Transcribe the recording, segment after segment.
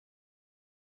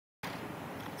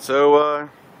So,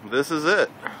 this is it.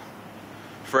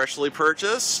 Freshly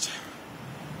purchased.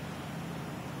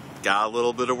 Got a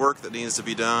little bit of work that needs to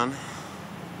be done.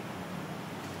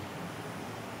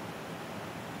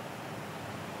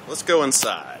 Let's go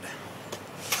inside.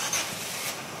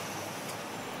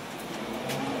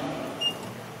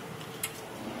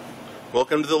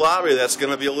 Welcome to the lobby. That's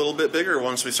going to be a little bit bigger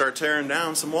once we start tearing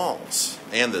down some walls.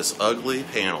 And this ugly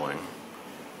paneling.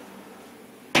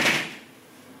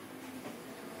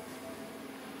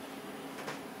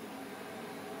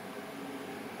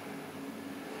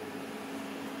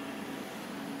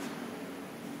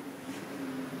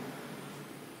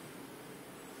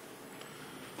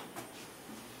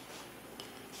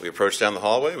 We approach down the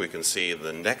hallway, we can see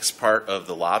the next part of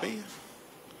the lobby.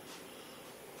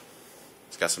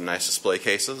 It's got some nice display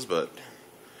cases, but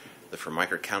the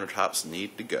Formica countertops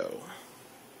need to go.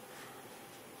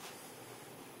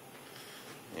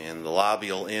 And the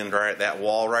lobby will end right at that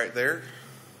wall right there.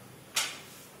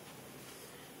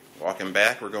 Walking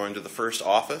back, we're going to the first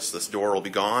office. This door will be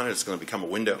gone, it's going to become a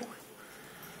window.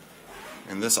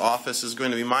 And this office is going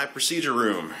to be my procedure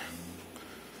room.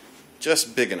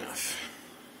 Just big enough.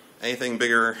 Anything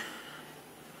bigger,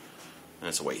 and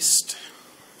it's a waste.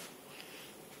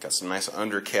 Got some nice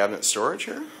under cabinet storage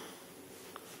here.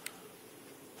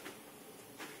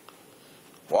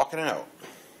 Walking out,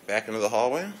 back into the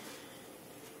hallway.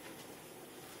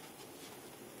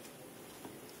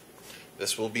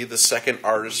 This will be the second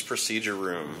artist procedure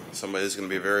room. Somebody's going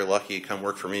to be very lucky to come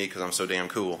work for me because I'm so damn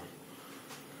cool.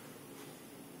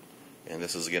 And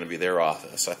this is going to be their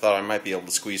office. I thought I might be able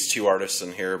to squeeze two artists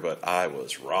in here, but I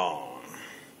was wrong.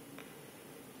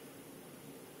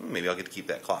 Maybe I'll get to keep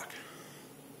that clock.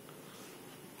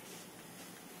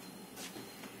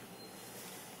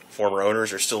 Former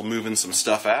owners are still moving some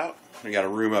stuff out. We got a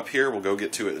room up here. We'll go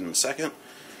get to it in a second.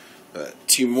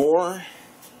 Two more.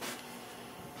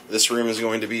 This room is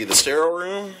going to be the sterile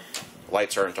room.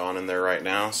 Lights aren't on in there right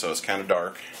now, so it's kind of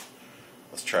dark.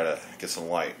 Let's try to get some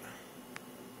light.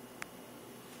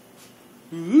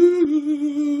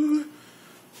 Ooh,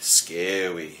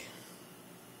 scary.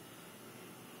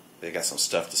 They got some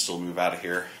stuff to still move out of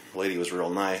here. The lady was real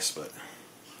nice, but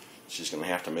she's going to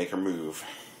have to make her move.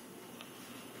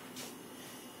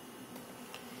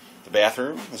 The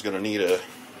bathroom is going to need a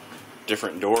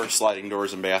different door. Sliding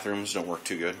doors in bathrooms don't work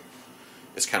too good.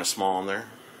 It's kind of small in there.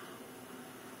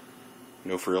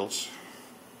 No frills.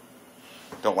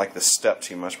 Don't like the step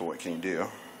too much, but what can you do?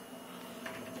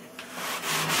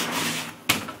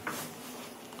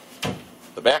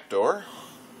 The back door.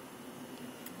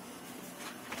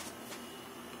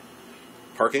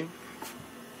 Parking.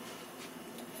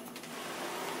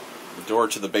 The door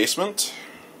to the basement.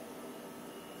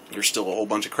 There's still a whole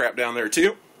bunch of crap down there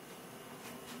too.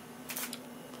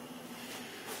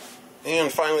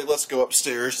 And finally, let's go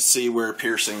upstairs to see where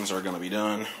piercings are going to be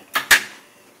done.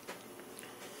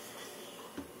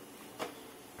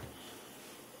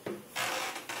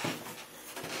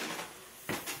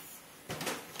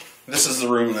 This is the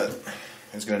room that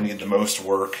is going to need the most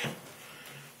work.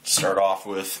 To start off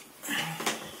with,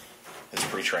 it's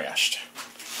pretty trashed.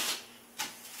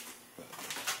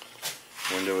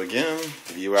 Window again,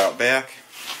 view out back,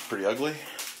 pretty ugly.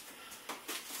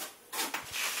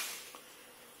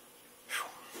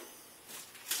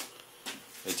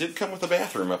 It did come with a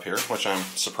bathroom up here, which I'm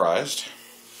surprised.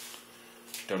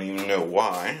 Don't even know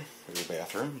why there's a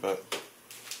bathroom, but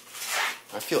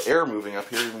I feel air moving up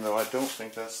here, even though I don't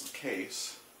think that's the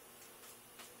case.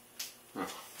 Huh.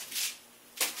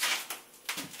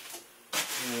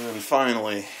 And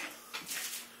finally,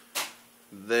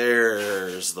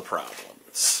 there's the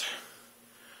problems.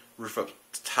 Roof up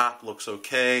top looks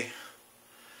okay,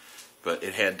 but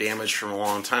it had damage from a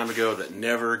long time ago that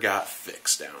never got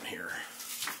fixed down here.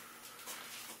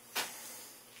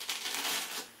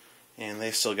 And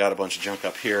they've still got a bunch of junk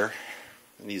up here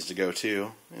that needs to go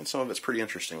too, and some of it's pretty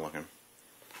interesting looking.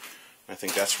 I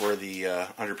think that's where the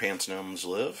underpants gnomes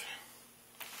live.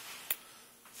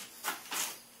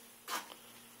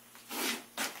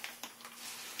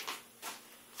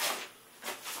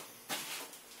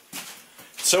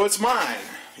 So it's mine.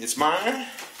 It's mine.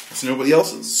 It's nobody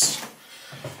else's.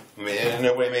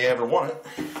 Nobody may ever want it.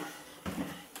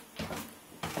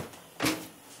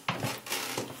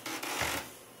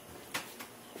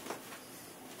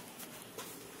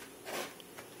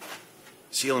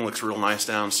 Ceiling looks real nice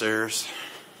downstairs.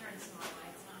 Turn some more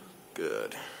lights on.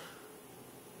 Good.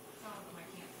 Some of them I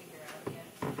can't figure out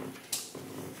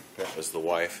yet. That was the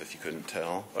wife, if you couldn't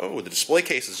tell. Oh, the display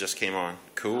cases just came on.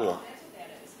 Cool. Oh, that's what that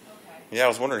is. Okay. Yeah, I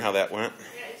was wondering how that went.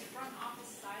 Yeah, it's front office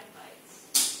side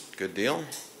lights. Good deal.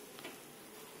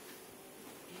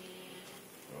 Yeah.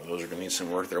 Those are going to need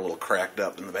some work. They're a little cracked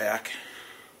up in the back.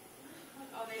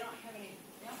 Oh, they don't have any,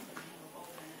 they don't have a bulb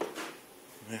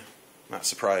in it. Yeah, not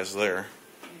surprised there.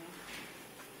 Yeah.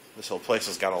 This whole place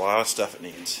has got a lot of stuff it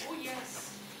needs. Oh,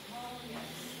 yes. Oh, yes.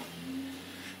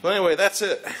 Well, anyway, that's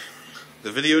it.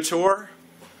 The video tour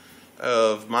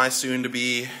of my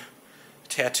soon-to-be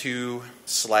tattoo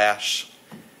slash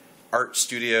art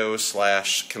studio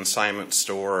slash consignment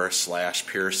store slash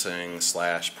piercing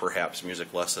slash perhaps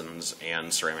music lessons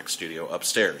and ceramic studio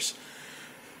upstairs.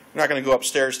 I'm not going to go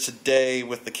upstairs today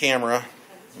with the camera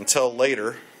until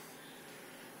later,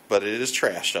 but it is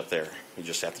trashed up there. You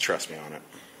just have to trust me on it.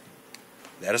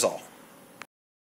 That is all.